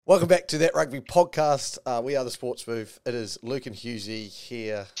Welcome back to That Rugby Podcast. We are the Sports Booth. It is Luke and Hughesy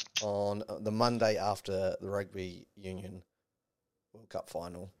here on the Monday after the Rugby Union World Cup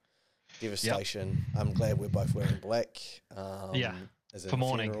Final. Devastation. Yep. I'm glad we're both wearing black. For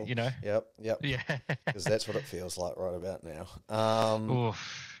morning, funeral. You know? Yep. Yeah. Because that's what it feels like right about now.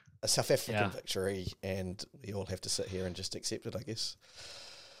 A South African victory, and we all have to sit here and just accept it, I guess.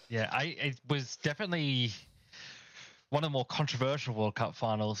 Yeah, it was definitely one of the more controversial World Cup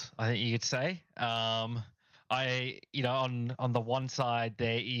finals, I think you could say. On the one side,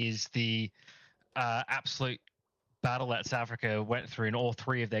 there is the absolute battle that South Africa went through in all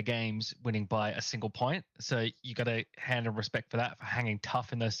three of their games, winning by a single point. So you got to hand them respect for that, for hanging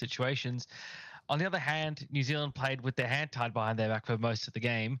tough in those situations. On the other hand, New Zealand played with their hand tied behind their back for most of the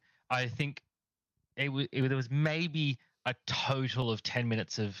game. I think there was maybe a total of 10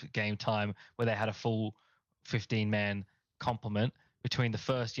 minutes of game time where they had a full 15-man complement between the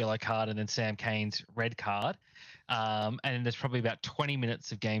first yellow card and then Sam Cane's red card. And then there's probably about 20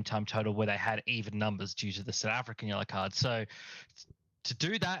 minutes of game time total where they had even numbers due to the South African yellow card. So to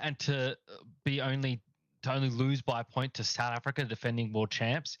do that and to only lose by a point to South Africa, defending world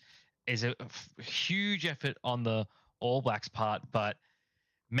champs, is a huge effort on the All Blacks part. But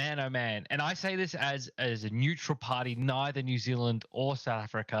man, oh man. And I say this as a neutral party, neither New Zealand or South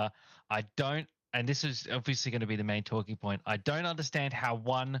Africa. And this is obviously going to be the main talking point, I don't understand how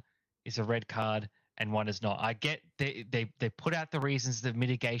one is a red card and one is not. I get they put out the reasons, the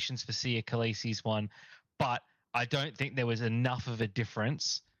mitigations for Sia Khaleesi's one, but I don't think there was enough of a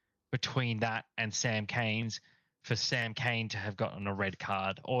difference between that and Sam Cane's for Sam Cane to have gotten a red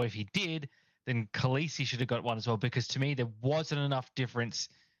card. Or if he did, then Khaleesi should have got one as well, because to me there wasn't enough difference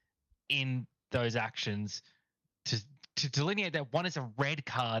in those actions to delineate that one is a red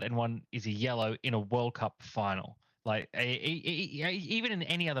card and one is a yellow in a World Cup final. Like even in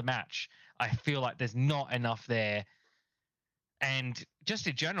any other match, I feel like there's not enough there. And just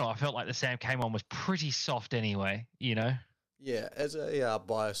in general, I felt like the Sam Cane one was pretty soft anyway, you know? Yeah, as a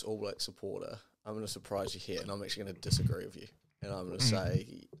biased All Black supporter, I'm going to surprise you here, and I'm actually going to disagree with you. And I'm going to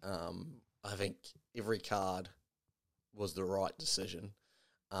say I think every card was the right decision.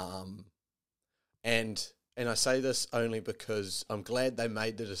 And I say this only because I'm glad they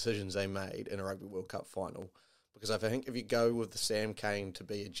made the decisions they made in a Rugby World Cup final. Because I think if you go with the Sam Cane to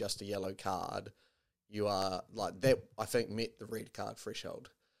be just a yellow card, you are like that. I think met the red card threshold.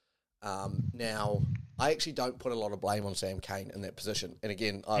 Now, I actually don't put a lot of blame on Sam Cane in that position. And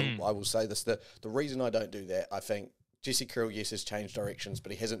again, I will say this: the reason I don't do that, I think Jesse Krill, yes, has changed directions,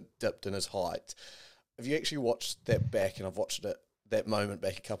 but he hasn't dipped in his height. If you actually watched that back, and I've watched that moment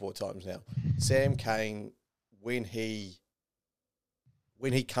back a couple of times now, Sam Cane, when he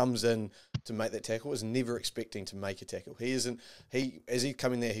comes in to make that tackle, is never expecting to make a tackle. As he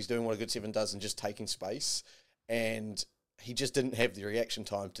coming there, he's doing what a good seven does and just taking space, and he just didn't have the reaction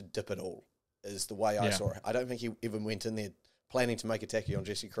time to dip at all, is the way I saw it. I don't think he even went in there planning to make a tackle on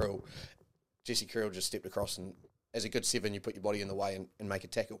Jesse Krill. Jesse Krill just stepped across, and as a good seven, you put your body in the way and make a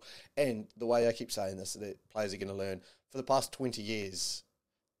tackle. And the way I keep saying this, that players are going to learn, for the past 20 years,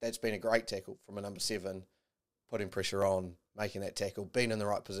 that's been a great tackle from a number seven, putting pressure on, making that tackle, being in the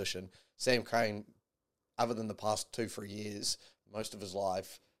right position. Sam Cane, other than the past 2-3 years, most of his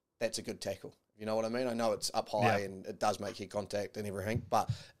life, that's a good tackle. You know what I mean? I know it's up high and it does make head contact and everything, but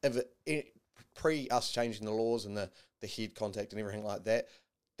pre us changing the laws and the head contact and everything like that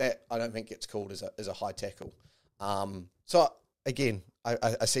I don't think gets called as a high tackle. So again,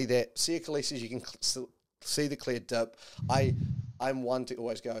 I see that. Sia Khaleesi's, you can see the clear dip. I'm one to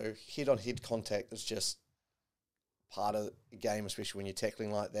always go head-on-head contact is just part of the game, especially when you're tackling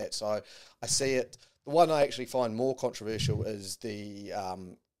like that. So I see it. The one I actually find more controversial is the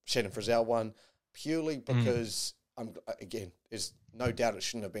Shannon Frizzell one, purely because, there's no doubt it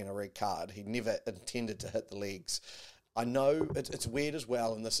shouldn't have been a red card. He never intended to hit the legs. I know it's weird as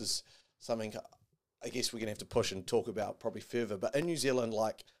well, and this is something I guess we're going to have to push and talk about probably further, but in New Zealand,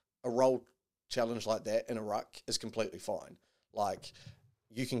 like, a roll challenge like that in a ruck is completely fine. Like,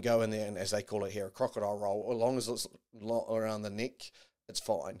 you can go in there and, as they call it here, a crocodile roll, as long as it's around the neck, it's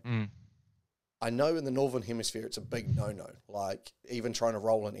fine. I know in the Northern Hemisphere it's a big no-no. Like, even trying to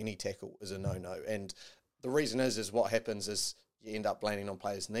roll in any tackle is a no-no. And the reason is what happens is you end up landing on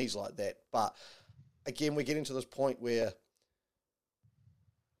players' knees like that. But, again, we're getting to this point where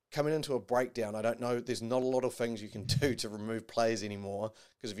coming into a breakdown, I don't know, there's not a lot of things you can do to remove players anymore,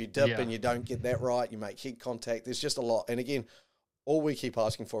 because if you dip and you don't get that right, you make head contact, there's just a lot. And, again, all we keep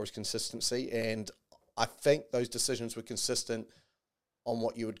asking for is consistency, and I think those decisions were consistent on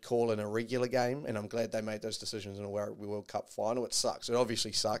what you would call an irregular game, and I'm glad they made those decisions in a Rugby World Cup final. It sucks. It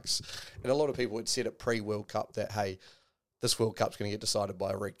obviously sucks. And a lot of people had said it pre-World Cup that, hey, this World Cup's going to get decided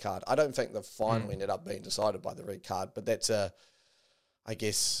by a red card. I don't think the final ended up being decided by the red card, but that's I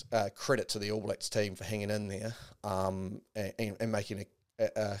guess, credit to the All Blacks team for hanging in there and making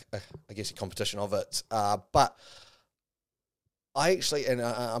I guess, a competition of it. But I actually, and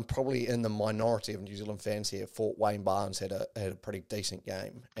I'm probably in the minority of New Zealand fans here, thought Wayne Barnes had a pretty decent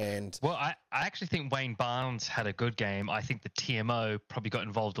game. And well, I actually think Wayne Barnes had a good game. I think the TMO probably got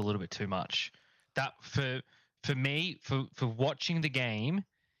involved a little bit too much. That for me, for watching the game,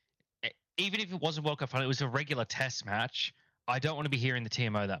 even if it was a World Cup final, it was a regular test match. I don't want to be hearing the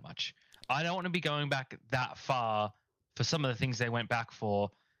TMO that much. I don't want to be going back that far for some of the things they went back for.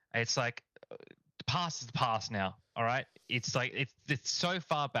 It's like the past is the past now. All right. It's like it's so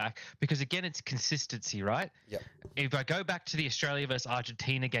far back because again, it's consistency, right? Yeah. If I go back to the Australia versus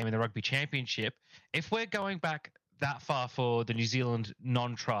Argentina game in the Rugby Championship, if we're going back that far for the New Zealand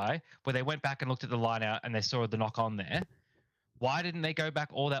non-try, where they went back and looked at the line out and they saw the knock on there, why didn't they go back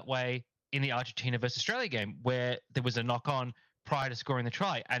all that way in the Argentina versus Australia game where there was a knock on prior to scoring the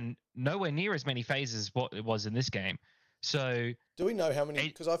try and nowhere near as many phases as what it was in this game? So do we know how many?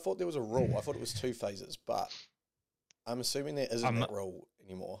 Because I thought there was a rule. I thought it was 2 phases, but I'm assuming there isn't that rule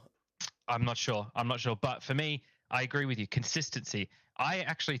anymore. I'm not sure. But for me, I agree with you. Consistency. I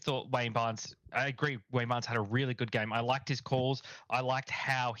actually thought Wayne Barnes had a really good game. I liked his calls. I liked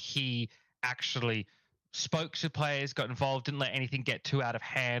how he actually spoke to players, got involved, didn't let anything get too out of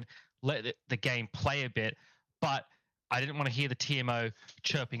hand, let the game play a bit. But I didn't want to hear the TMO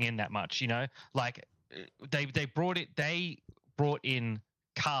chirping in that much, like they brought in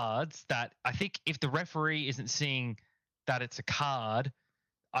cards that I think if the referee isn't seeing that it's a card,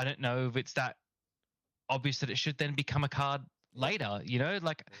 I don't know if it's that obvious that it should then become a card later,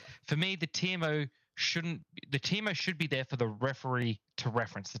 like for me, the TMO should be there for the referee to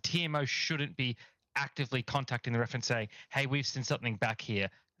reference. The TMO shouldn't be actively contacting the referee saying, hey, we've seen something back here.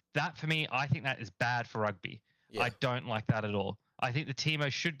 That for me, I think that is bad for rugby. Yeah. I don't like that at all. I think the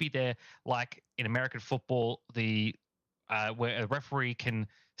TMO should be there, like in American football, where a referee can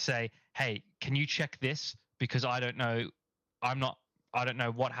say, "Hey, can you check this? Because I don't know. I don't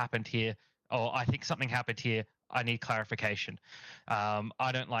know what happened here, or I think something happened here. I need clarification."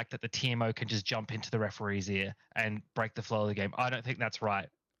 I don't like that the TMO can just jump into the referee's ear and break the flow of the game. I don't think that's right.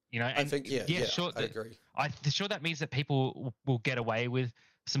 And I think sure, I agree. Sure, that means that people will get away with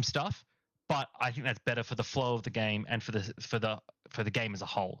some stuff, but I think that's better for the flow of the game and for the game as a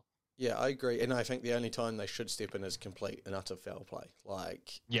whole. Yeah, I agree, and I think the only time they should step in is complete and utter foul play,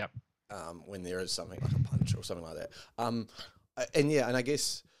 like when there is something like a punch or something like that. And I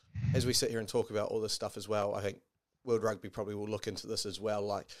guess as we sit here and talk about all this stuff as well, I think World Rugby probably will look into this as well.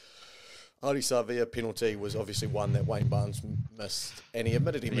 Like Ali Savia penalty was obviously one that Wayne Barnes missed, and he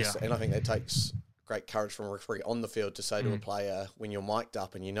admitted he missed it, and I think that takes great courage from a referee on the field to say to a player when you're mic'd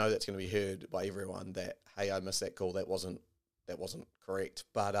up and you know that's going to be heard by everyone that, hey, I missed that call, that wasn't correct.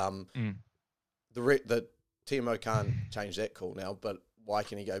 But the TMO can't change that call now, but why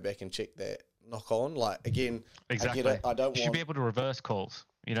can he go back and check that knock on? Like, again, exactly. I get it. Should be able to reverse calls,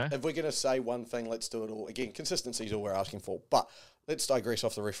 If we're going to say one thing, let's do it all. Again, consistency is all we're asking for, but let's digress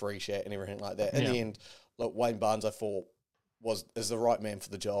off the referee chat and everything like that. In the end, look, Wayne Barnes, I thought, is the right man for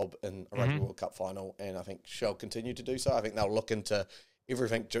the job in a Rugby World Cup final, and I think shall continue to do so. I think they'll look into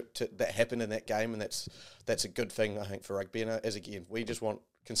everything that happened in that game, and that's a good thing, I think, for rugby. And as again, we just want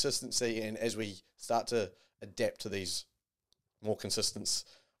consistency, and as we start to adapt to these more consistent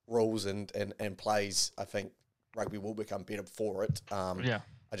rules and plays, I think rugby will become better for it.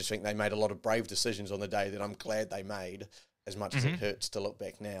 I just think they made a lot of brave decisions on the day that I'm glad they made, as much as it hurts to look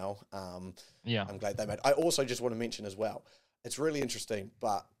back now. I'm glad they made. I also just want to mention as well, it's really interesting,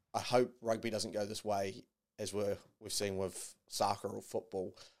 but I hope rugby doesn't go this way as we've seen with soccer or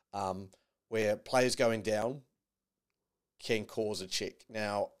football, where players going down can cause a check.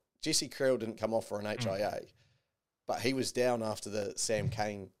 Now, Jesse Creel didn't come off for an HIA, but he was down after the Sam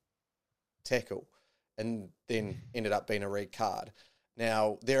Cane tackle and then ended up being a red card.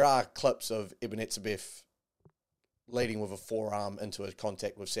 Now, there are clips of Eben Etzebeth leading with a forearm into a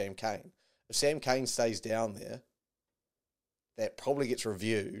contact with Sam Cane. If Sam Cane stays down there, that probably gets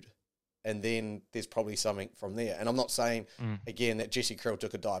reviewed, and then there's probably something from there. And I'm not saying, again, that Jesse Creel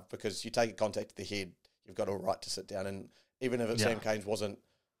took a dive, because you take a contact to the head, you've got a right to sit down. And even if Sam Cane's wasn't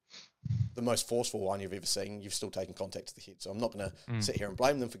the most forceful one you've ever seen, you've still taken contact to the head. So I'm not going to sit here and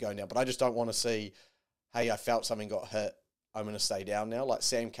blame them for going down. But I just don't want to see, hey, I felt something got hit, I'm going to stay down now. Like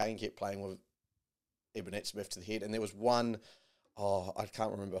Sam Cane kept playing with Eben Etzebeth to the head. And there was one, I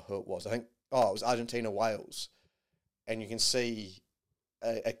can't remember who it was. I think, it was Argentina-Wales. And you can see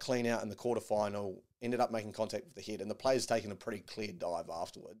a clean out in the quarterfinal, ended up making contact with the head, and the player's taken a pretty clear dive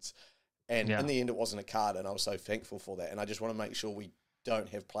afterwards. And in the end, it wasn't a card, and I was so thankful for that. And I just want to make sure we don't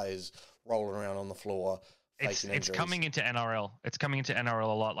have players rolling around on the floor faking injuries. It's coming into NRL. It's coming into NRL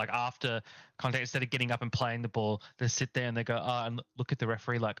a lot. Like after contact, instead of getting up and playing the ball, they sit there and they go, and look at the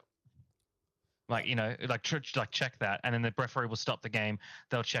referee like check that, and then the referee will stop the game.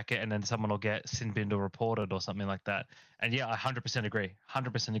 They'll check it, and then someone will get sin binned or reported or something like that. And I 100% agree.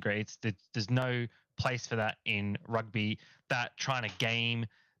 100% agree. There's no place for that in rugby. That trying to game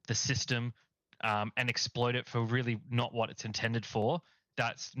the system and exploit it for really not what it's intended for.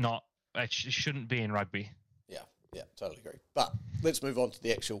 That's not. It shouldn't be in rugby. Yeah, totally agree. But let's move on to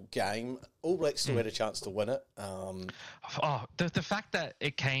the actual game. All Blacks still had a chance to win it. The fact that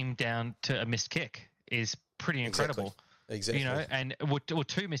it came down to a missed kick is pretty incredible. Exactly. And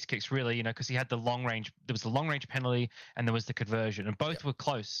two missed kicks really, because he had the long range. There was the long range penalty and there was the conversion, and both were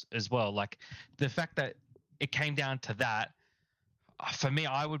close as well. Like the fact that it came down to that, for me,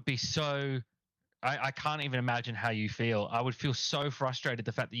 I would be so. I can't even imagine how you feel. I would feel so frustrated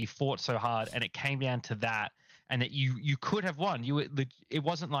the fact that you fought so hard and it came down to that. And that you could have won. It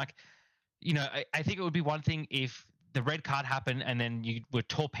wasn't like, I think it would be one thing if the red card happened and then you were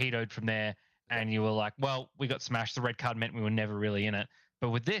torpedoed from there and you were like, well, we got smashed. The red card meant we were never really in it.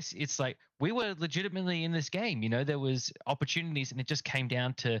 But with this, it's like we were legitimately in this game. There was opportunities and it just came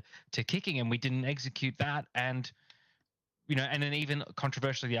down to kicking and we didn't execute that. And, and then even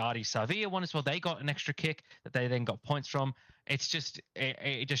controversially, the Artie Savia one as well. They got an extra kick that they then got points from. It's just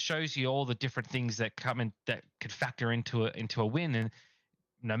it just shows you all the different things that come in that could factor into a win. And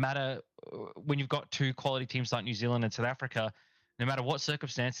no matter when you've got two quality teams like New Zealand and South Africa, no matter what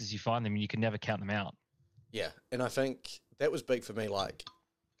circumstances you find them, you can never count them out. Yeah, and I think that was big for me. Like,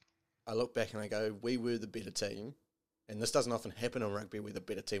 I look back and I go, we were the better team, and this doesn't often happen in rugby where the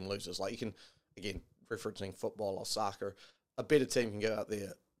better team loses. Like, you can, again, referencing football or soccer, a better team can go out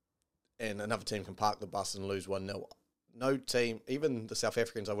there and another team can park the bus and lose 1-0. No team, even the South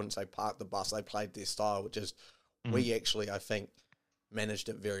Africans, I wouldn't say parked the bus. They played their style, which is we actually, I think, managed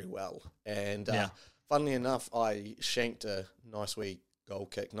it very well. And funnily enough, I shanked a nice wee goal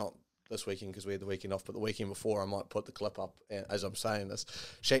kick, not this weekend because we had the weekend off, but the weekend before. I might put the clip up as I'm saying this.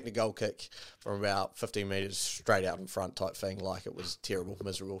 Shanked a goal kick from about 15 metres straight out in front type thing. Like, it was terrible,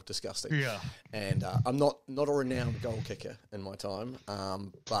 miserable, disgusting. Yeah. And I'm not a renowned goal kicker in my time,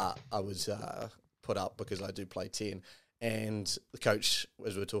 but I was put up because I do play 10. And the coach,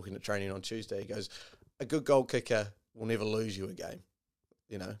 as we were talking at training on Tuesday, he goes, a good goal kicker will never lose you a game.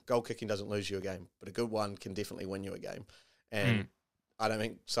 Goal kicking doesn't lose you a game, but a good one can definitely win you a game. And I don't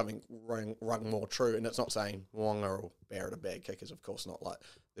think something rung more true. And it's not saying Wonga or Barrett are bad kickers, of course not. Like,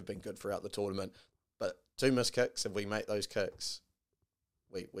 they've been good throughout the tournament. But two missed kicks, if we make those kicks,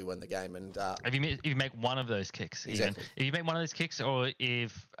 we win the game. And if you make one of those kicks, exactly. If you make one of those kicks, or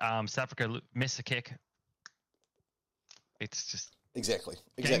if South Africa miss a kick, it's just exactly.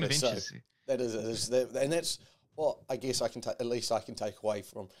 Game of So inches. and that's what I guess I can at least I can take away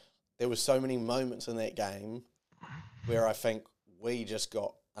from. There were so many moments in that game where I think we just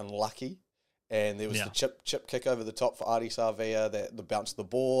got unlucky, and there was the chip kick over the top for Artie Savia, the bounce of the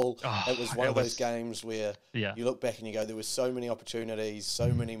ball. It was one of those games where you look back and you go, there was so many opportunities, so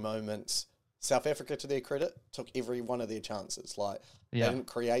many moments. South Africa, to their credit, took every one of their chances. Like, they didn't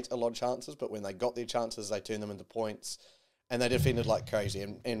create a lot of chances, but when they got their chances, they turned them into points. And they defended like crazy.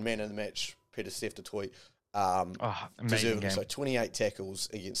 And man of the match, Peter Steph-Toy, deserved it. So 28 tackles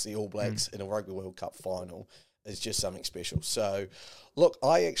against the All Blacks in a Rugby World Cup final is just something special. So, look,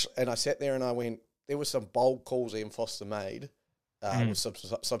 I sat there and I went, there were some bold calls Ian Foster made with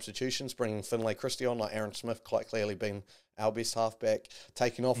substitutions, bringing Finlay Christie on, like Aaron Smith quite clearly being our best halfback,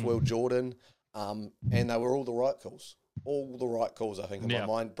 taking off Will Jordan, and they were all the right calls. All the right calls, I think, in my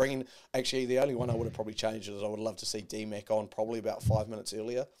mind. Actually, the only one I would have probably changed is I would love to see D-Mac on probably about 5 minutes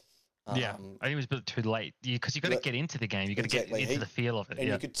earlier. I think it was a bit too late because you got to get into the game. You got to get into the feel of it. And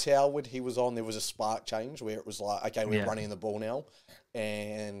you could tell when he was on, there was a spark change where it was like, okay, we're running the ball now.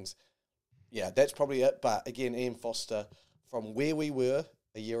 And, that's probably it. But, again, Ian Foster, from where we were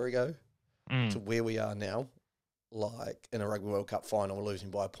a year ago to where we are now, like in a Rugby World Cup final, losing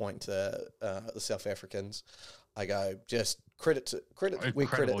by a point to the South Africans, I go, just credit where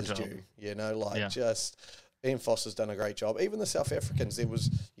credit is due. Just Ian Foster's done a great job. Even the South Africans, there was,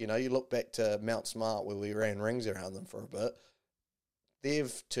 you look back to Mount Smart where we ran rings around them for a bit.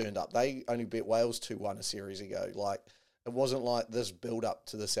 They've turned up. They only beat Wales 2-1 a series ago. Like, it wasn't like this build up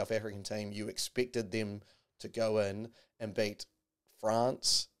to the South African team. You expected them to go in and beat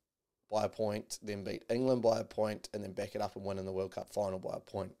France by a point, then beat England by a point, and then back it up and win in the World Cup final by a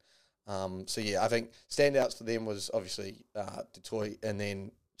point. So yeah, I think standouts for them was obviously Detroit, and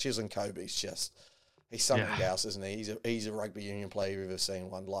then Cheslin Kobe's just, he's something else, isn't he? He's a rugby union player you've ever seen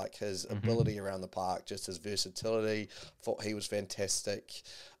one. Like his ability around the park, just his versatility. Thought he was fantastic.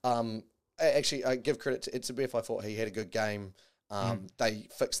 Actually, I give credit to Itzebeth. I thought he had a good game. They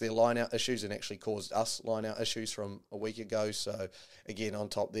fixed their line-out issues and actually caused us line-out issues from a week ago. So, again, on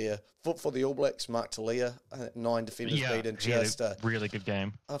top there. For the All Blacks, Mark Talia, 9 defenders beaten. Just a really good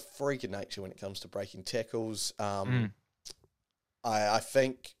game. A freak of nature when it comes to breaking tackles. I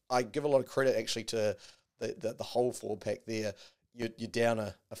think I give a lot of credit, actually, to the whole forward pack there. You're down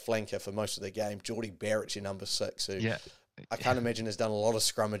a flanker for most of the game. Geordie Barrett's your number 6, who... I can't imagine has done a lot of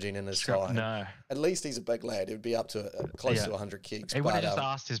scrummaging in his time. No. At least he's a big lad. It would be up to close to 100 kicks. He would have just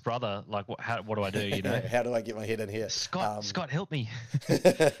asked his brother, like, what do I do, you know? How do I get my head in here? Scott, help me.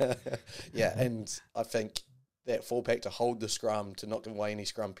 And I think that full pack to hold the scrum, to not give away any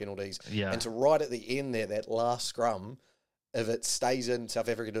scrum penalties, and to right at the end there, that last scrum, if it stays in, South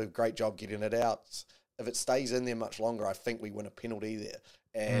Africa do a great job getting it out. If it stays in there much longer, I think we win a penalty there.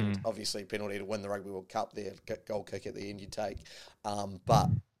 And obviously a penalty to win the Rugby World Cup there, goal kick at the end you take. But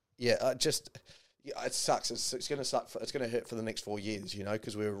yeah, it sucks. It's going to suck. It's going to hurt for the next 4 years, you know,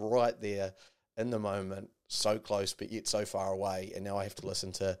 because we're right there in the moment, so close, but yet so far away. And now I have to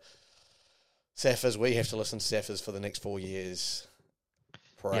listen to Saffers. We have to listen to Saffers for the next 4 years.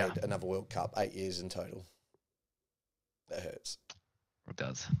 Parade another World Cup, 8 years in total. That hurts. It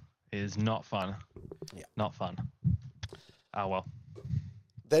does. It is not fun. Yeah. Not fun. Oh, well.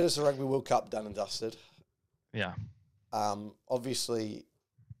 That is the Rugby World Cup done and dusted. Yeah. Obviously,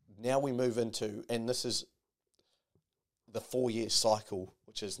 now we move into, and this is the 4-year cycle,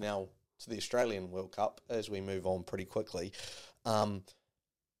 which is now to the Australian World Cup as we move on pretty quickly. A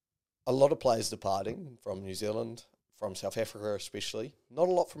lot of players departing from New Zealand, from South Africa especially. Not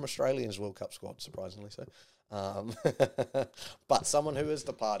a lot from Australia's World Cup squad, surprisingly so. But someone who is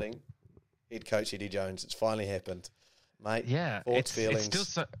departing, head coach Eddie Jones, it's finally happened. Mate, thoughts, feelings.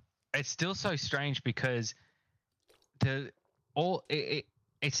 It's still so strange because it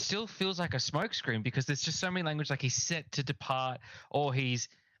still feels like a smokescreen because there's just so many language, like he's set to depart or he's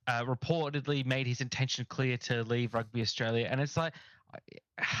reportedly made his intention clear to leave Rugby Australia, and it's like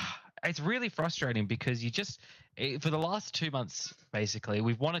it's really frustrating because for the last 2 months basically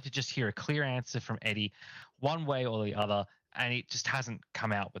we've wanted to just hear a clear answer from Eddie one way or the other, and it just hasn't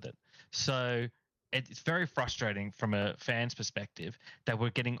come out with it. So it's very frustrating from a fan's perspective that we're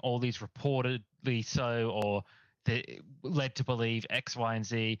getting all these reportedly so or led to believe X, Y, and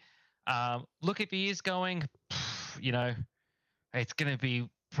Z. Look at the years going, you know, it's going to be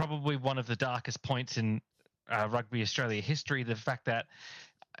probably one of the darkest points in Rugby Australia history. The fact that,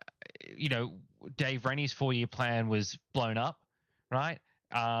 you know, Dave Rennie's 4-year plan was blown up, right?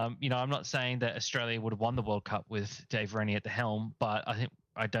 You know, I'm not saying that Australia would have won the World Cup with Dave Rennie at the helm, but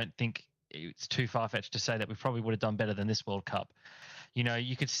I don't think it's too far-fetched to say that we probably would have done better than this World Cup. You know,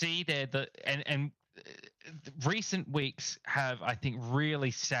 you could see there and recent weeks have, I think,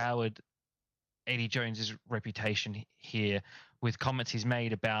 really soured Eddie Jones's reputation here with comments he's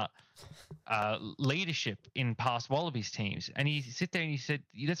made about leadership in past Wallabies teams. And he sit there and he said,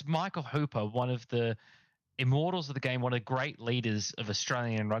 that's Michael Hooper, one of the immortals of the game, one of the great leaders of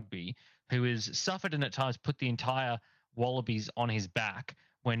Australian rugby, who has suffered and at times put the entire Wallabies on his back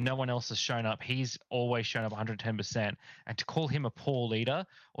when no one else has shown up. He's always shown up 110%. And to call him a poor leader,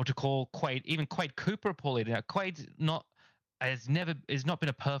 or to call even Quade Cooper a poor leader. Now, Quade's has not been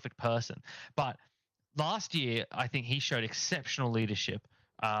a perfect person, but last year I think he showed exceptional leadership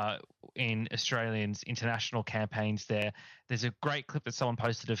in Australians' international campaigns there. There's a great clip that someone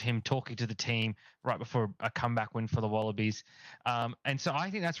posted of him talking to the team right before a comeback win for the Wallabies. And so I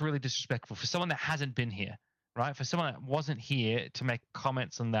think that's really disrespectful for someone that hasn't been here, right? For someone that wasn't here to make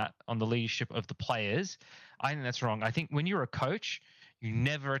comments on the leadership of the players. I think that's wrong. I think when you're a coach, you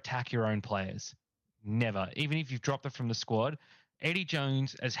never attack your own players. Never. Even if you've dropped them from the squad. Eddie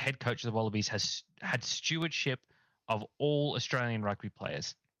Jones, as head coach of the Wallabies, has had stewardship of all Australian rugby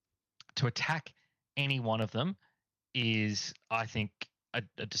players. To attack any one of them is, I think, a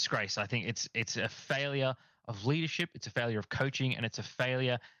disgrace. I think it's a failure of leadership, it's a failure of coaching, and it's a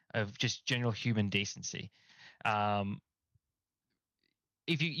failure of just general human decency.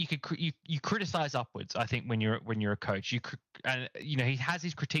 If you criticize upwards, I think when you're a coach, he has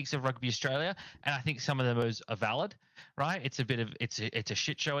his critiques of Rugby Australia, and I think some of them are valid, right? It's a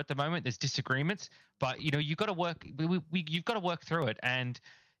shit show at the moment. There's disagreements, but you know you've got to work. You've got to work through it, and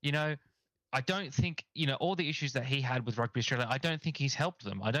you know I don't think, all the issues that he had with Rugby Australia, I don't think he's helped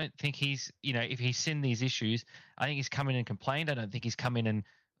them. I don't think he's, if he's seen these issues, I think he's come in and complained. I don't think he's come in and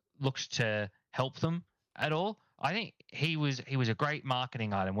looked to help them at all. I think he was a great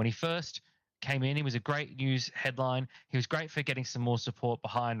marketing item. When he first came in, he was a great news headline. He was great for getting some more support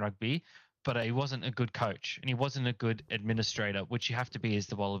behind rugby, but he wasn't a good coach and he wasn't a good administrator, which you have to be as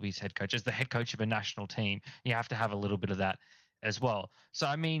the Wallabies head coach. As the head coach of a national team, you have to have a little bit of that as well. So,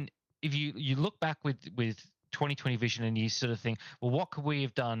 I mean, if you look back with 2020 vision and you sort of think, well, what could we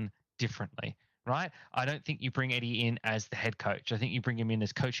have done differently, right? I don't think you bring Eddie in as the head coach. I think you bring him in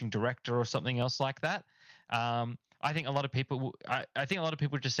as coaching director or something else like that. I think a lot of people,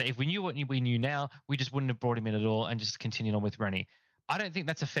 just say, if we knew what we knew now, we just wouldn't have brought him in at all and just continued on with Rennie. I don't think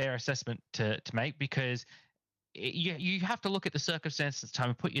that's a fair assessment to make, because you have to look at the circumstances at the time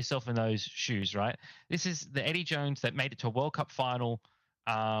and put yourself in those shoes, right? This is the Eddie Jones that made it to a World Cup final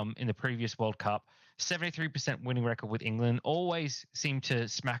in the previous World Cup, 73% winning record with England, always seemed to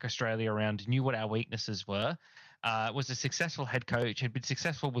smack Australia around, knew what our weaknesses were, was a successful head coach, had been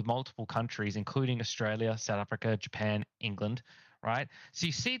successful with multiple countries, including Australia, South Africa, Japan, England, right? So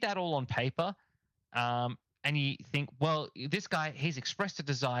you see that all on paper, and you think, well, this guy, he's expressed a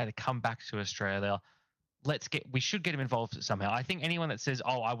desire to come back to Australia. We should get him involved somehow. I think anyone that says,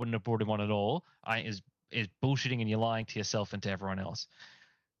 oh, I wouldn't have brought him on at all, is bullshitting, and you're lying to yourself and to everyone else.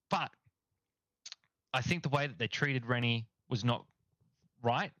 But I think the way that they treated Rennie was not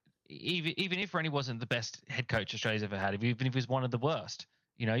right. Even if Rennie wasn't the best head coach Australia's ever had, even if he was one of the worst,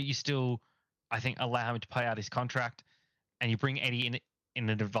 you still, I think, allow him to play out his contract, and you bring Eddie in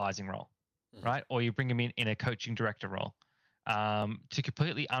an advising role, right? Or you bring him in a coaching director role, to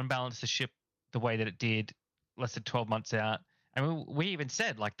completely unbalance the ship the way that it did less than 12 months out. And we even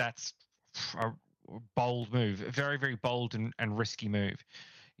said, like, that's a bold move, a very, very bold and risky move.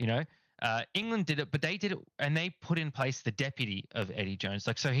 England did it, but they did it, and they put in place the deputy of Eddie Jones.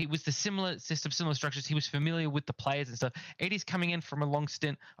 Like, so he was the similar system, similar structures. He was familiar with the players and stuff. Eddie's coming in from a long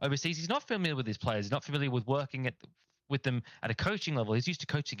stint overseas. He's not familiar with his players. He's not familiar with working with them at a coaching level. He's used to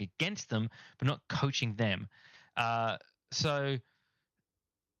coaching against them, but not coaching them. So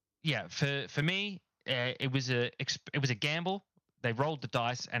yeah, for me, it was a gamble. They rolled the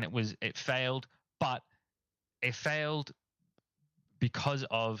dice, and it failed, but it failed because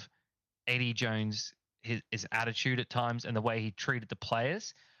of Eddie Jones, his attitude at times, and the way he treated the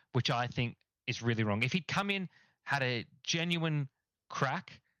players, which I think is really wrong. If he'd come in, had a genuine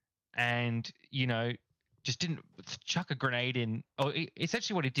crack, and just didn't chuck a grenade in, or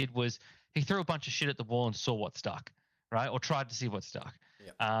essentially what he did was he threw a bunch of shit at the wall and saw what stuck, right? Or tried to see what stuck.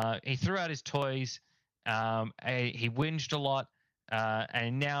 Yep. He threw out his toys. He whinged a lot,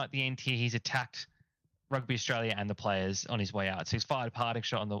 and now at the end here, he's attacked Rugby Australia and the players on his way out. So he's fired a parting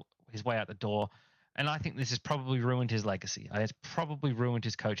shot on his way out the door. And I think this has probably ruined his legacy. It's probably ruined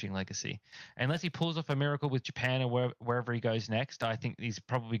his coaching legacy. Unless he pulls off a miracle with Japan or wherever he goes next, I think he's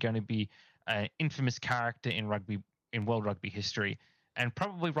probably going to be an infamous character in world rugby history. And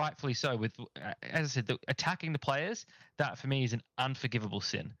probably rightfully so. With, as I said, attacking the players, that for me is an unforgivable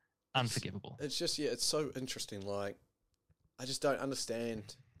sin. Unforgivable. It's just, it's so interesting. Like, I just don't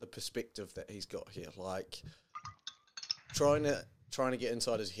understand the perspective that he's got here. Like, trying to get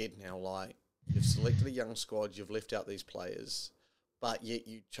inside his head now. Like, you've selected a young squad, you've left out these players, but yet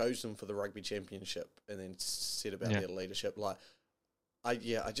you chose them for the rugby championship and then said about their leadership. Like,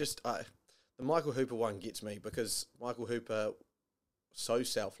 the Michael Hooper one gets me, because Michael Hooper, so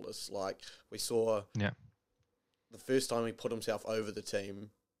selfless. Like, we saw the first time he put himself over the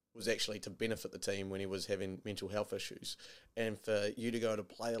team was actually to benefit the team when he was having mental health issues. And for you to go to a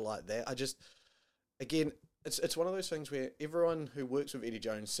player like that, again, it's one of those things where everyone who works with Eddie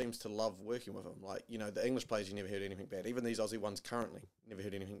Jones seems to love working with him. Like, the English players, you never heard anything bad. Even these Aussie ones currently, never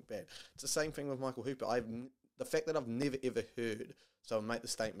heard anything bad. It's the same thing with Michael Hooper. The fact that I've never ever heard someone make the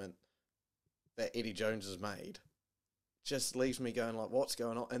statement that Eddie Jones has made just leaves me going like, what's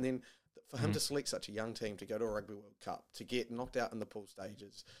going on? And then for him to select such a young team to go to a Rugby World Cup, to get knocked out in the pool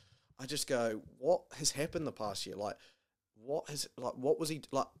stages, I just go, what has happened the past year? Like, what was he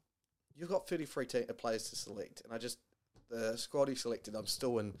like? You've got 33 players to select, and the squad he selected, I'm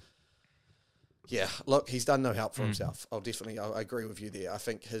still in. Yeah, look, he's done no help for himself. I agree with you there. I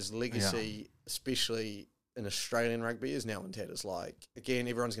think his legacy, especially in Australian rugby, is now in tatters. Like, again,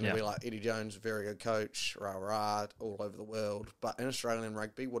 everyone's going to be like, Eddie Jones, very good coach, rah, all over the world. But in Australian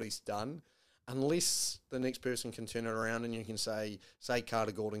rugby, what he's done, unless the next person can turn it around and you can say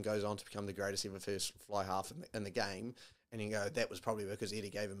Carter Gordon goes on to become the greatest ever first fly half in the game, and you go, that was probably because Eddie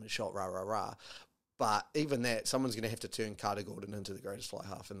gave him a shot, rah. But even that, someone's going to have to turn Carter Gordon into the greatest fly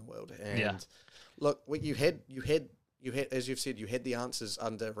half in the world. And look, what you had, as you've said, you had the answers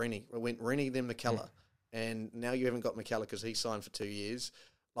under Rennie. It went Rennie, then McKellar. And now you haven't got McKellar because he signed for 2 years.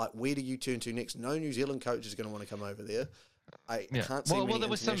 Like, where do you turn to next? No New Zealand coach is going to want to come over there. I can't see Well, there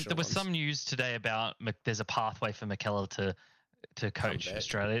was some news today about there's a pathway for McKellar to coach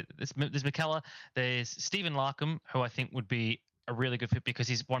Australia. There's McKellar. There's Stephen Larkham, who I think would be a really good fit because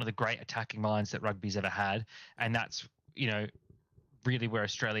he's one of the great attacking minds that rugby's ever had, and that's really where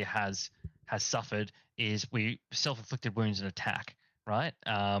Australia has suffered is we self-inflicted wounds in attack, right?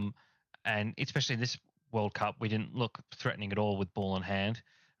 And especially in this World Cup, we didn't look threatening at all with ball in hand.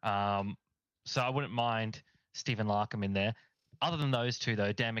 So I wouldn't mind Stephen Larkham in there. Other than those two,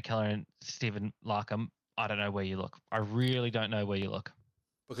 though, Dan McKellar and Stephen Larkham, I don't know where you look. I really don't know where you look.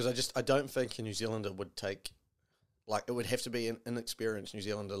 Because I don't think a New Zealander would take, like, it would have to be an inexperienced New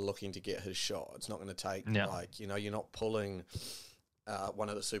Zealander looking to get his shot. It's not going to take, you're not pulling one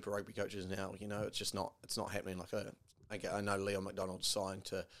of the Super Rugby coaches now. It's just not, it's not happening. I know Liam McDonald signed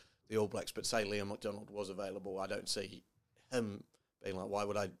to the All Blacks, but say Liam McDonald was available, I don't see him being like, why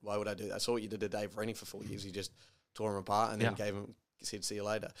would I do that? I saw what you did to Dave Rennie for 4 years. You just tore him apart and then said, see you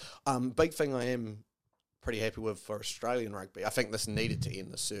later. Big thing I am pretty happy with for Australian rugby, I think this needed to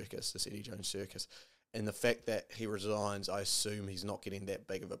end the circus, this Eddie Jones circus. And the fact that he resigns, I assume he's not getting that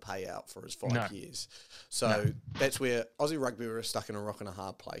big of a payout for his 5 years. So that's where Aussie rugby were stuck in a rock and a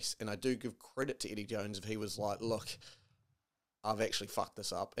hard place. And I do give credit to Eddie Jones if he was like, look, I've actually fucked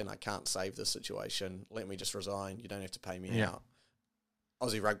this up and I can't save this situation. Let me just resign. You don't have to pay me out.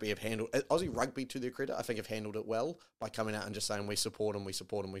 Aussie Rugby, to their credit, I think have handled it well by coming out and just saying we support him.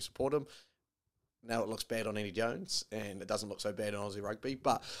 Now it looks bad on Eddie Jones and it doesn't look so bad on Aussie Rugby.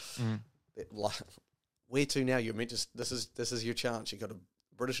 But where to now? You're meant to. This is your chance. You've got a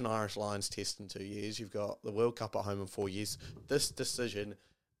British and Irish Lions test in 2 years. You've got the World Cup at home in 4 years. This decision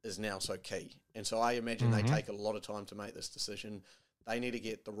is now so key. And so I imagine they take a lot of time to make this decision. They need to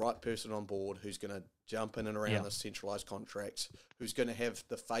get the right person on board who's going to jump in and around the centralised contracts, who's going to have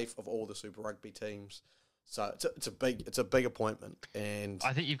the faith of all the Super Rugby teams. So it's a big appointment, and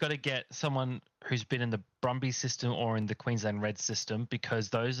I think you've got to get someone who's been in the Brumbies system or in the Queensland Reds system, because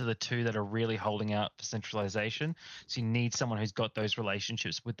those are the two that are really holding out for centralisation. So you need someone who's got those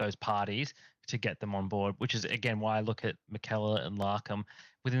relationships with those parties to get them on board. Which is again why I look at McKellar and Larkham.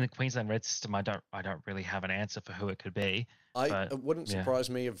 Within the Queensland Reds system, I don't really have an answer for who it could be. It wouldn't surprise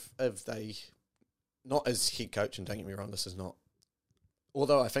me if they, not as head coach, and don't get me wrong, this is not.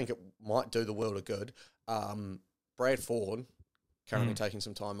 Although I think it might do the world a good. Brad Ford, currently taking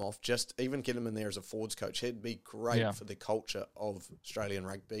some time off, just even get him in there as a forwards coach, he'd be great for the culture of Australian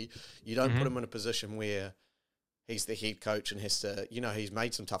rugby. You don't put him in a position where he's the head coach and has to, he's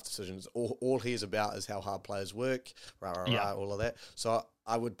made some tough decisions. All he's about is how hard players work, all of that. So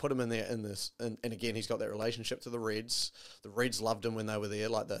I would put him in there in this, and again, he's got that relationship to the Reds. The Reds loved him when they were there,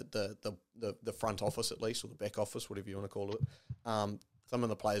 like the front office at least, or the back office, whatever you want to call it. Some of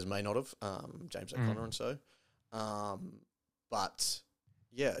the players may not have, James O'Connor and so. But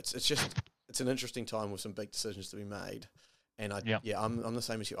yeah, it's an interesting time with some big decisions to be made. And I'm the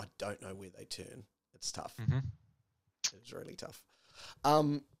same as you. I don't know where they turn. It's tough. It's really tough.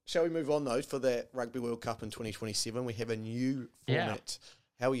 Shall we move on though for that Rugby World Cup in 2027? We have a new format.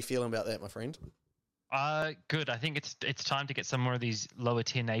 How are you feeling about that, my friend? Good. I think it's time to get some more of these lower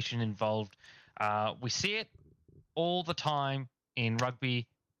tier nation involved. We see it all the time in rugby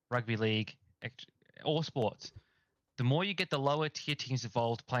league, all sports. The more you get the lower tier teams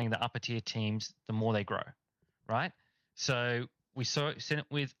involved playing the upper tier teams, the more they grow, right? So we seen it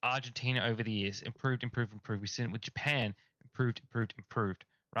with Argentina over the years, improved. We've seen it with Japan, improved,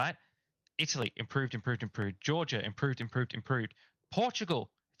 right? Italy, improved. Georgia, improved. Portugal,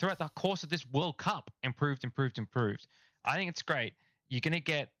 throughout the course of this World Cup, improved. I think it's great. You're going to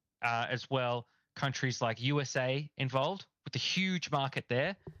get, as well, countries like USA involved with the huge market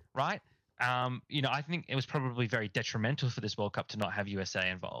there, right? I think it was probably very detrimental for this World Cup to not have USA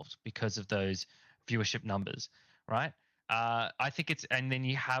involved because of those viewership numbers, right? I think and then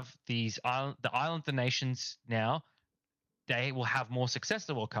you have the nations now, they will have more success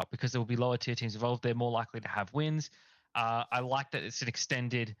in the World Cup because there will be lower tier teams involved. They're more likely to have wins. I like that it's an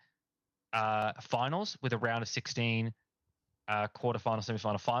extended finals with a round of 16, quarterfinal,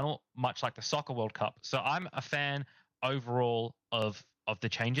 semifinal, final, much like the Soccer World Cup. So I'm a fan overall of the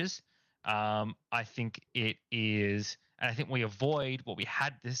changes. I think it is, and I think we avoid what we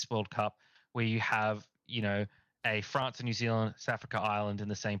had this World Cup, where you have, a France and New Zealand, South Africa, Ireland in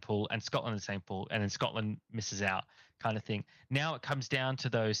the same pool, and Scotland in the same pool, and then Scotland misses out kind of thing. Now it comes down to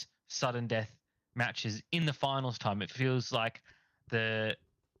those sudden death matches in the finals time. It feels like the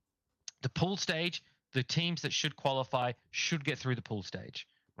pool stage, the teams that should qualify should get through the pool stage,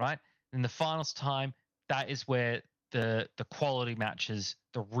 right? In the finals time, that is where the quality matches,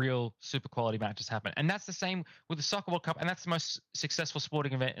 the real super quality matches happen. And that's the same with the Soccer World Cup, and that's the most successful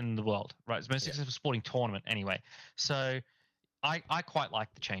sporting event in the world, right? It's the most successful sporting tournament anyway. So I quite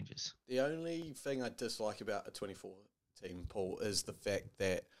like the changes. The only thing I dislike about a 24-team pool is the fact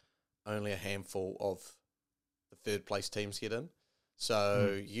that only a handful of the third place teams get in.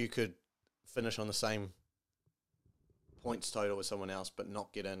 So you could finish on the same points total with someone else but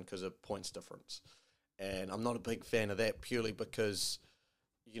not get in because of points difference. And I'm not a big fan of that purely because,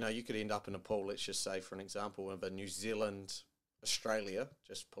 you know, you could end up in a pool, let's just say, for an example, of a New Zealand, Australia,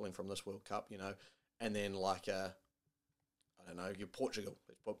 just pulling from this World Cup, you know, and then like I don't know, you're Portugal.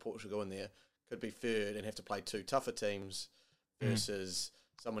 Let's put Portugal in there. Could be third and have to play two tougher teams versus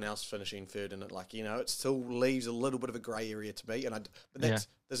someone else finishing third in it. Like, you know, it still leaves a little bit of a grey area to me. But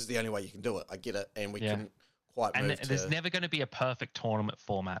this is the only way you can do it. I get it. And we can quite move to... there's never going to be a perfect tournament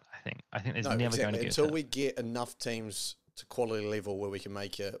format, I think there's never going to be until we get enough teams to quality level where we can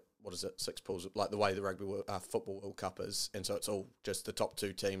make it, 6 pools, like the way the Rugby Football World Cup is. And so it's all just the top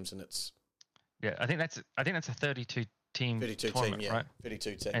 2 teams and it's... Yeah, I think that's a 32 team 32 team, yeah, right?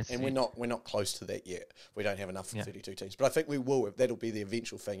 32 team, and we're not close to that yet. We don't have enough for 32 teams, but I think we will. That'll be the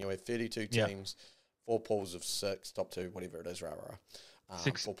eventual thing. You have 32 teams, 4 pools of 6, top 2, whatever it is.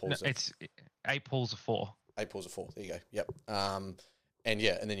 6. 4 pools. It's 8 pools of 4. 8 pools of 4. There you go. Yep. And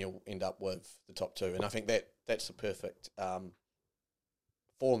then you'll end up with the top 2, and I think that's the perfect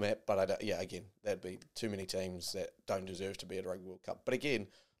format. But again, that'd be too many teams that don't deserve to be at a Rugby World Cup. But again,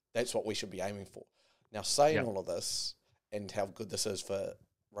 that's what we should be aiming for. Now, saying all of this and how good this is for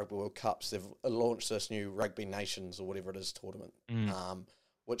Rugby World Cups, they've launched this new Rugby Nations or whatever it is tournament,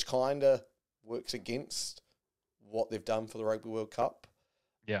 which kind of works against what they've done for the Rugby World Cup.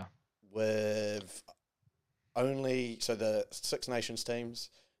 Yeah. With so the 6 nations teams,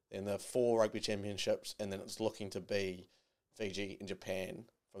 then the 4 rugby championships, and then it's looking to be Fiji and Japan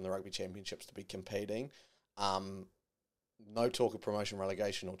from the rugby championships to be competing. No talk of promotion,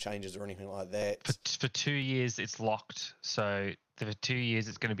 relegation, or changes or anything like that. For 2 years, it's locked. So for 2 years,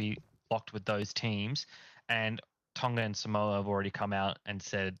 it's going to be locked with those teams. And Tonga and Samoa have already come out and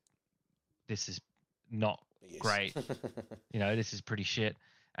said, this is not great. You know, this is pretty shit.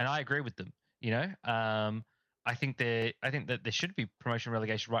 And I agree with them. You know, I think that there should be promotion,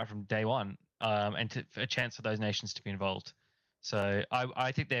 relegation right from day one, and a chance for those nations to be involved. So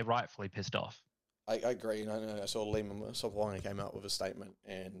I think they're rightfully pissed off. I agree, and I saw Lehman Sopwani came out with a statement,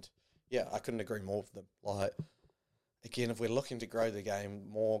 and I couldn't agree more with them. Like, again, if we're looking to grow the game,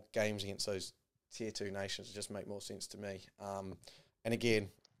 more games against those tier 2 nations just make more sense to me. And again,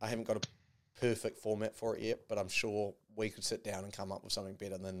 I haven't got a perfect format for it yet, but I'm sure we could sit down and come up with something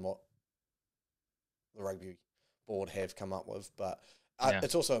better than what the rugby board have come up with. But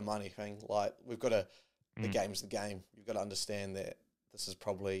it's also a money thing. Like, we've got to, the game's the game. You've got to understand that this is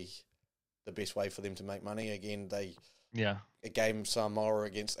probably the best way for them to make money. Again, a game Samoa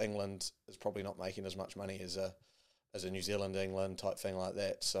against England is probably not making as much money as a New Zealand England type thing like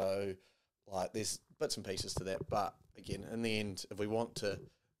that. So, like, there's bits and pieces to that. But again, in the end, if we want to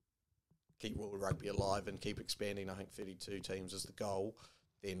keep world rugby alive and keep expanding, I think 32 teams is the goal.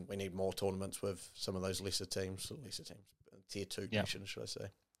 Then we need more tournaments with some of those lesser teams, tier 2 nations, should I say.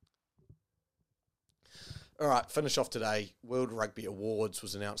 All right, finish off today. World Rugby Awards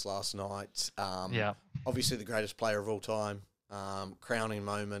was announced last night. Obviously the greatest player of all time. Crowning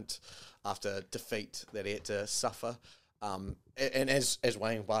moment after defeat that he had to suffer. And as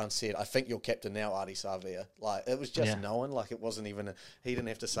Wayne Barnes said, I think you're captain now, Ardie Savea. Like, it was just known. Like, it wasn't even he didn't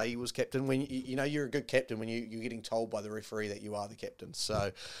have to say he was captain. When you know you're a good captain when you're getting told by the referee that you are the captain.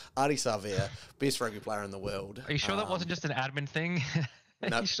 So, Ardie Savea, best rugby player in the world. Are you sure that wasn't just an admin thing?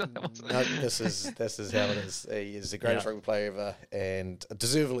 No, this is how it is. He is the greatest rugby player ever, and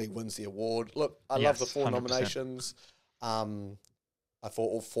deservedly wins the award. Look, I love the 4 100%. Nominations. I thought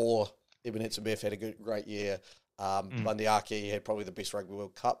all 4. Ebenezer Beth had a great year. Bundyaki had probably the best Rugby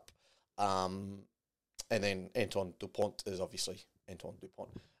World Cup. And then Antoine Dupont is obviously Antoine Dupont.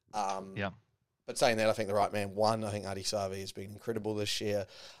 But saying that, I think the right man won. I think Ardie Savea has been incredible this year.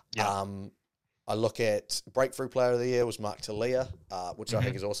 I look at Breakthrough Player of the Year was Mark Talia, which I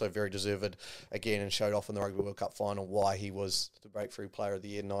think is also very deserved, again, and showed off in the Rugby World Cup final why he was the Breakthrough Player of the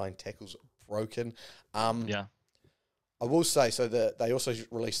Year, 9 tackles broken. I will say, so that they also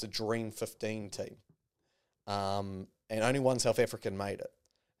released the Dream 15 team, and only one South African made it.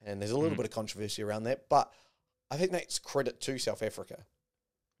 And there's a little bit of controversy around that, but I think that's credit to South Africa.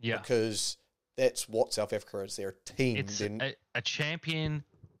 Because that's what South Africa is. They're a team. It's a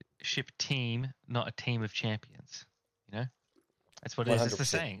championship team, not a team of champions. You know, that's what it is. It's the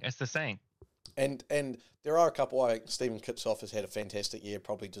saying. It's the saying. And there are a couple. I think Stephen Kitsoff has had a fantastic year,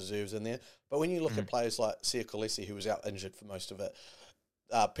 probably deserves in there. But when you look at players like Sia Kolisi, who was out injured for most of it,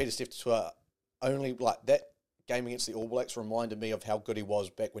 Peter Steph only like that game against the All Blacks reminded me of how good he was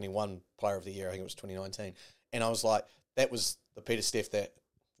back when he won Player of the Year. I think it was 2019, and I was like, that was the Peter Steph that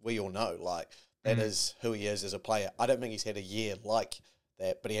we all know. Like that is who he is as a player. I don't think he's had a year like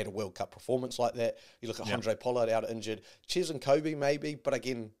that, but he had a World Cup performance like that. You look at Andre Pollard out injured, Ches and Kobe maybe, but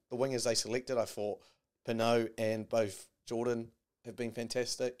again, the wingers they selected, I thought Pinot and both Jordan have been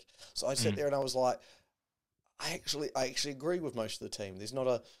fantastic. So I sat there and I was like, I actually agree with most of the team. There's not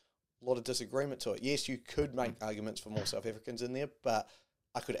a lot of disagreement to it. Yes, you could make arguments for more South Africans in there, but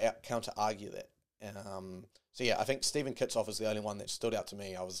I could counter argue that. So yeah, I think Stephen Kitsoff is the only one that stood out to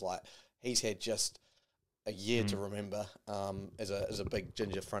me. I was like, he's had just a year to remember as a big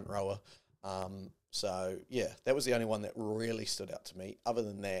ginger front rower. So yeah, that was the only one that really stood out to me. Other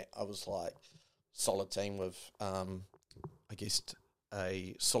than that, I was like, solid team with, I guess,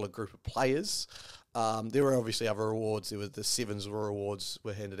 a solid group of players. There were obviously other awards. There were the Sevens awards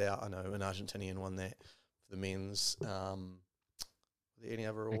were handed out. I know an Argentinian won that for the men's. Were there any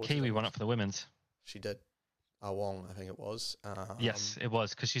other awards? The Kiwi won it for the women's. She did. Wong, I think it was. Yes, it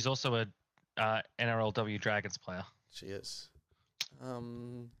was, because she's also a NRLW Dragons player. She is. There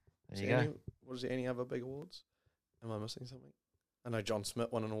you go. Was there any other big awards? Am I missing something? I know John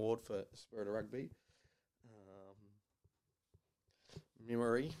Smith won an award for Spirit of Rugby.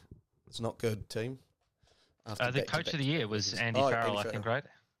 Memory. It's not good, team. The coach of the year was Andy Farrell, I think, right?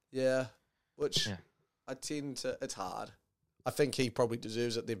 Yeah, which I tend to... It's hard. I think he probably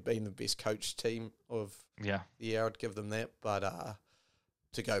deserves it. They've been the best coach team of the year. I'd give them that. But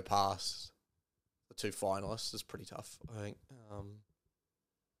to go past the two finalists is pretty tough, I think.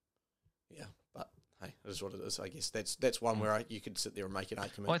 But hey, it is what it is. I guess that's one where you could sit there and make an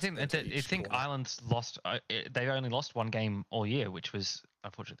argument. Well, I think Ireland's lost. They've only lost one game all year, which was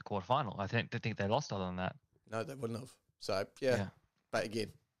unfortunately the quarterfinal. I think they lost other than that. No, they wouldn't have. So yeah. But again,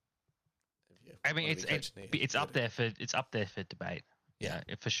 I mean, it's up there for debate. Yeah,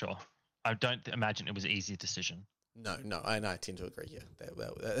 for sure. I don't imagine it was an easy decision. No, I tend to agree. Yeah,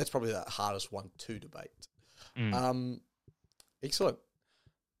 that's probably the hardest one to debate. Excellent.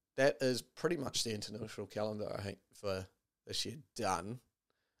 That is pretty much the international calendar, I think, for this year done.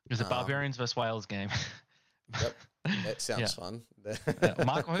 It was a Barbarians versus Wales game. Yep, that sounds fun.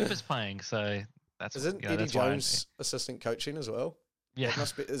 Michael Hooper's playing, so that's... Isn't Eddie Jones assistant coaching as well? Yeah.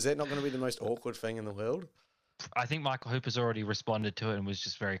 Is that not going to be the most awkward thing in the world? I think Michael Hooper's already responded to it and was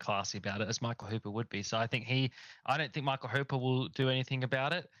just very classy about it, as Michael Hooper would be. So I don't think Michael Hooper will do anything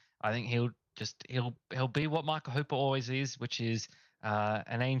about it. I think he'll be what Michael Hooper always is, which is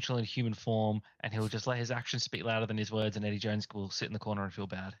an angel in human form, and he'll just let his actions speak louder than his words, and Eddie Jones will sit in the corner and feel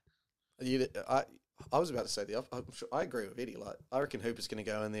bad. I was about to say I agree with Eddie. Like, I reckon Hooper's going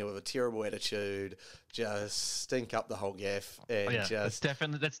to go in there with a terrible attitude, just stink up the whole gaff, and that's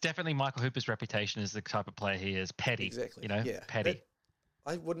definitely Michael Hooper's reputation as the type of player he is. Petty, exactly. Petty.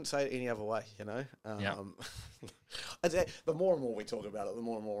 I wouldn't say it any other way. The more and more we talk about it, the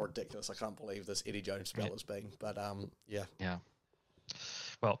more and more ridiculous. I can't believe this Eddie Jones spell has been. But yeah.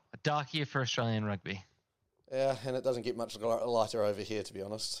 Well, a dark year for Australian rugby. Yeah, and it doesn't get much lighter over here, to be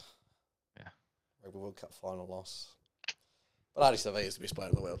honest. Yeah. Rugby World Cup final loss. But Ardie Savea is the best player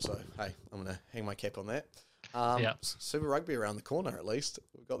in the world, so hey, I'm going to hang my cap on that. Super Rugby around the corner, at least.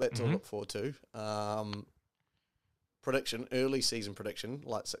 We've got that to look forward to. Early season prediction,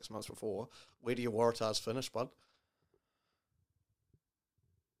 like 6 months before. Where do your Waratahs finish, bud?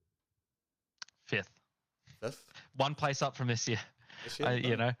 Fifth. 5th? One place up from this year. I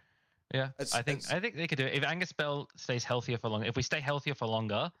think they could do it if Angus Bell stays healthier for longer. If we stay healthier for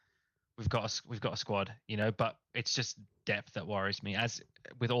longer, we've got a squad, but it's just depth that worries me. As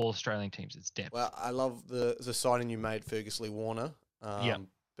with all Australian teams, it's depth. Well, I love the signing you made, Fergus Lee Warner,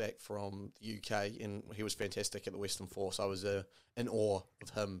 back from the UK, and he was fantastic at the Western Force. I was in awe of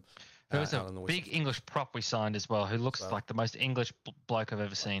him. There was a big English prop we signed as well, who looks like the most English bloke I've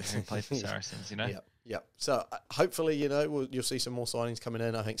ever seen who plays for Saracens. Yep. So hopefully, you'll see some more signings coming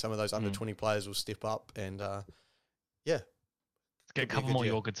in. I think some of those under 20 players will step up, and let's get a couple more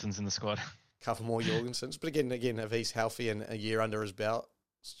Jorgensens in the squad. Couple more Jorgensens, but again, if he's healthy and a year under his belt,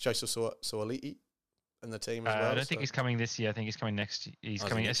 Joseph Suoliti in the team as well. I don't think he's coming this year. I think he's coming next. He's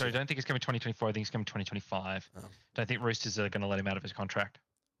coming. I don't think he's coming 2024. I think he's coming 2025. Don't think Roosters are going to let him out of his contract.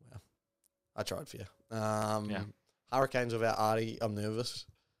 Well, I tried for you. Hurricanes without Ardie, I'm nervous.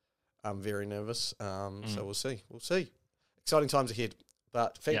 I'm very nervous. So we'll see. We'll see. Exciting times ahead.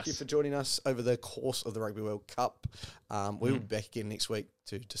 But thank you for joining us over the course of the Rugby World Cup. We will be back again next week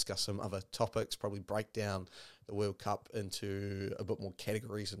to discuss some other topics, probably break down the World Cup into a bit more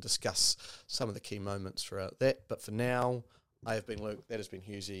categories and discuss some of the key moments throughout that. But for now, I have been Luke. That has been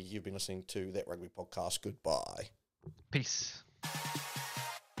Husey. You've been listening to That Rugby Podcast. Goodbye. Peace.